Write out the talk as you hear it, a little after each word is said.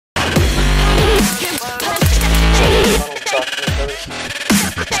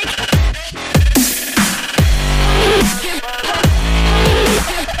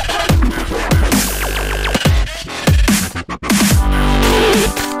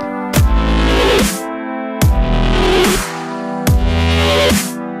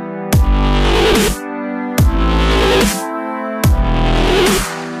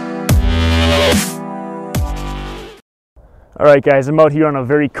All right guys, I'm out here on a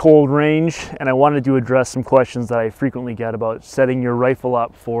very cold range and I wanted to address some questions that I frequently get about setting your rifle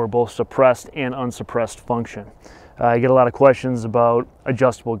up for both suppressed and unsuppressed function. I get a lot of questions about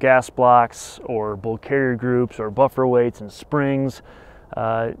adjustable gas blocks or bolt carrier groups or buffer weights and springs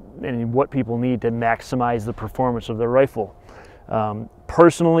and what people need to maximize the performance of their rifle.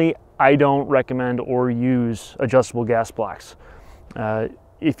 Personally, I don't recommend or use adjustable gas blocks.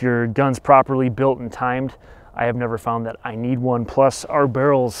 If your gun's properly built and timed, I have never found that I need one. Plus, our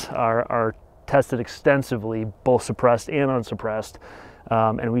barrels are tested extensively, both suppressed and unsuppressed,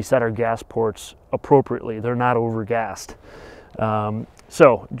 and we set our gas ports appropriately. They're not over-gassed.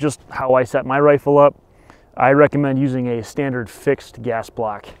 So, just how I set my rifle up, I recommend using a standard fixed gas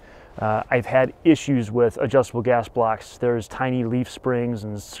block. I've had issues with adjustable gas blocks. There's tiny leaf springs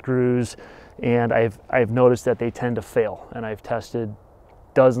and screws, and I've noticed that they tend to fail, and I've tested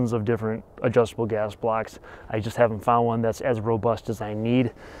dozens of different adjustable gas blocks. I just haven't found one that's as robust as I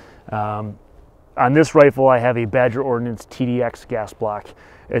need. On this rifle, I have a Badger Ordnance TDX gas block.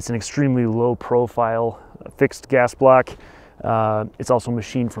 It's an extremely low profile fixed gas block. It's also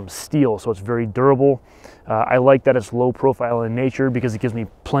machined from steel, so it's very durable. I like that it's low profile in nature because it gives me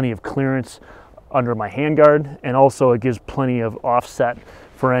plenty of clearance under my handguard, and also it gives plenty of offset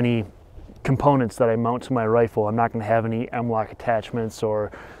for any components that I mount to my rifle. I'm not going to have any M-lock attachments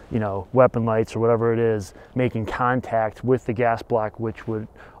or, weapon lights or whatever it is making contact with the gas block, which would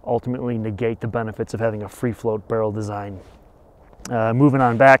ultimately negate the benefits of having a free float barrel design. Moving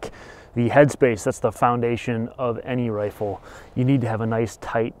on back, the headspace, that's the foundation of any rifle. You need to have a nice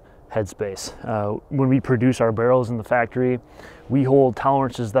tight headspace. When we produce our barrels in the factory, we hold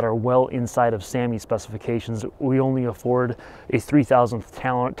tolerances that are well inside of SAMI specifications. We only afford a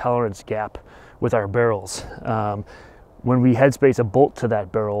 3,000th tolerance gap with our barrels. When we headspace a bolt to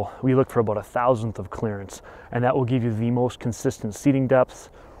that barrel, we look for about 1,000th of clearance, and that will give you the most consistent seating depths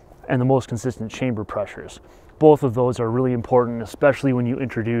and the most consistent chamber pressures. Both of those are really important, especially when you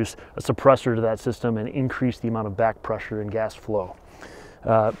introduce a suppressor to that system and increase the amount of back pressure and gas flow.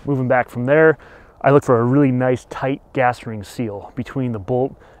 Moving back from there, I look for a really nice tight gas ring seal between the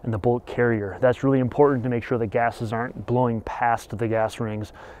bolt and the bolt carrier. That's really important to make sure the gases aren't blowing past the gas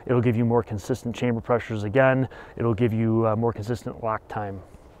rings. It'll give you more consistent chamber pressures again. It'll give you more consistent lock time.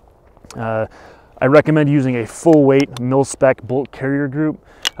 I recommend using a full weight mil-spec bolt carrier group.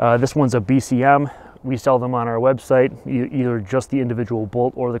 This one's a BCM. We sell them on our website, either just the individual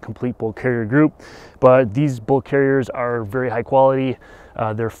bolt or the complete bolt carrier group. But these bolt carriers are very high quality.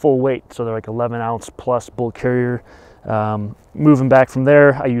 They're full weight, so they're like 11 ounce plus bolt carrier. Moving back from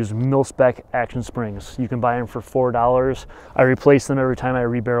there, I use mil-spec action springs. You can buy them for $4. I replace them every time I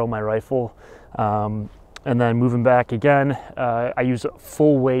rebarrel my rifle. And then moving back again, I use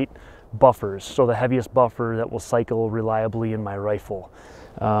full weight buffers, so the heaviest buffer that will cycle reliably in my rifle.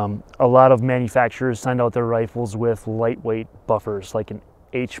 A lot of manufacturers send out their rifles with lightweight buffers, like an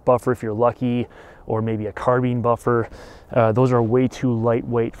H buffer if you're lucky, or maybe a carbine buffer. Those are way too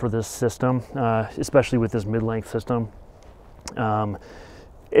lightweight for this system, especially with this mid-length system.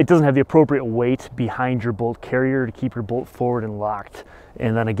 It doesn't have the appropriate weight behind your bolt carrier to keep your bolt forward and locked.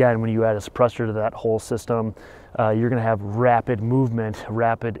 And then again, when you add a suppressor to that whole system, you're going to have rapid movement,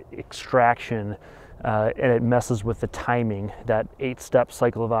 rapid extraction, and it messes with the timing, that 8-step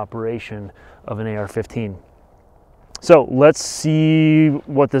cycle of operation of an AR-15. So let's see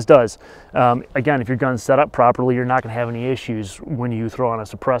what this does. Again, if your gun's set up properly, you're not going to have any issues when you throw on a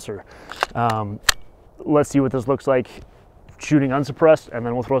suppressor. Let's see what this looks like shooting unsuppressed, and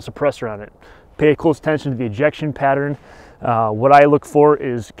then we'll throw a suppressor on it. Pay close attention to the ejection pattern. What I look for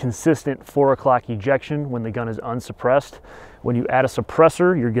is consistent 4 o'clock ejection when the gun is unsuppressed. When you add a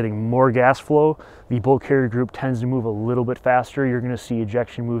suppressor, you're getting more gas flow. The bolt carrier group tends to move a little bit faster. You're going to see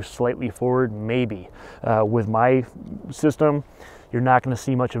ejection move slightly forward, maybe. With my system, you're not going to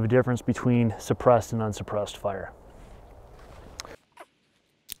see much of a difference between suppressed and unsuppressed fire.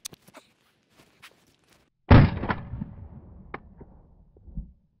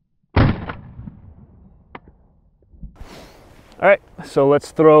 All right, so let's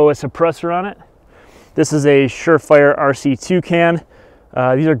throw a suppressor on it. This is a Surefire RC2 can.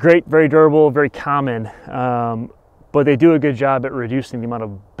 These are great, very durable, very common, but they do a good job at reducing the amount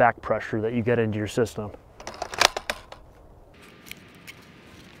of back pressure that you get into your system.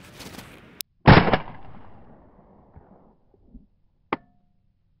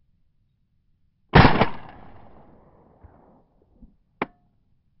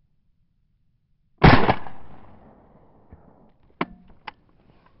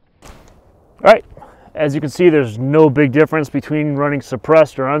 All right, as you can see, there's no big difference between running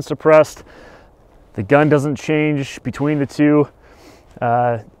suppressed or unsuppressed. The gun doesn't change between the two,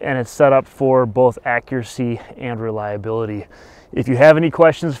 and it's set up for both accuracy and reliability. If you have any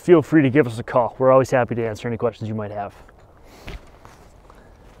questions, feel free to give us a call. We're always happy to answer any questions you might have.